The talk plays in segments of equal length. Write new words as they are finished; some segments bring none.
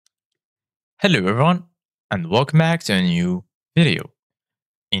Hello everyone and welcome back to a new video.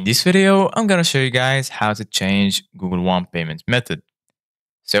 In this video, I'm gonna show you guys how to change Google One payment method.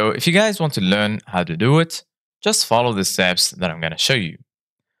 So if you guys want to learn how to do it, just follow the steps that I'm gonna show you.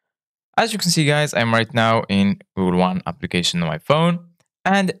 As you can see guys, I'm right now in Google One application on my phone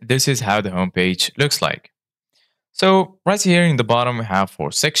and this is how the homepage looks like. So right here in the bottom we have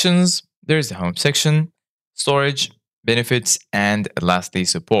 4 sections. There's the home section, storage, benefits, and lastly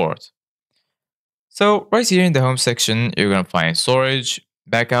support. So right here in the home section, you're going to find storage,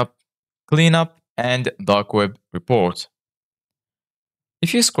 backup, cleanup, and dark web report.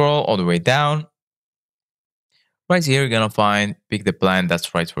 If you scroll all the way down, right here, you're going to find pick the plan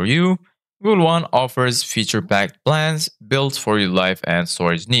that's right for you. Google One offers feature-packed plans built for your life and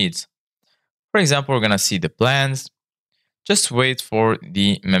storage needs. For example, we're going to see the plans. Just wait for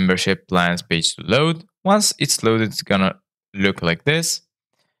the membership plans page to load. Once it's loaded, it's going to look like this.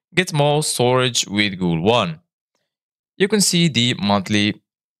 Get more storage with Google One. You can see the monthly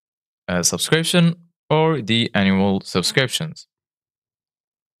subscription or the annual subscriptions.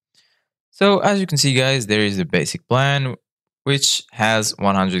 So as you can see guys, there is a basic plan which has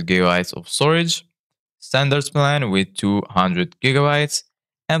 100 gigabytes of storage, standards plan with 200 gigabytes,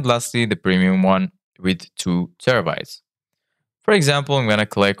 and lastly the premium one with 2 terabytes. For example, I'm gonna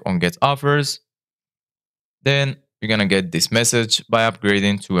click on get offers. Then you're gonna get this message: by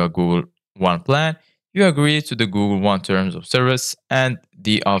upgrading to a Google One plan, you agree to the Google One terms of service and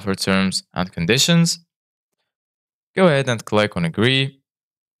the offer terms and conditions. Go ahead and click on agree.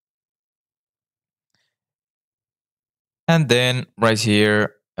 And then right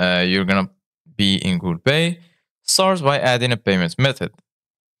here, you're gonna be in Google Pay. Starts by adding a payments method.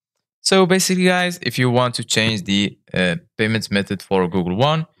 So basically guys, if you want to change the payments method for Google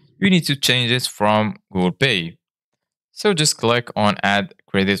One, you need to change it from Google Pay. So just click on add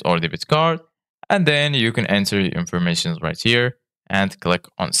credit or debit card, and then you can enter your information right here and click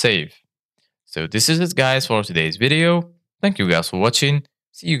on save. So this is it guys for today's video. Thank you guys for watching.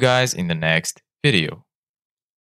 See you guys in the next video.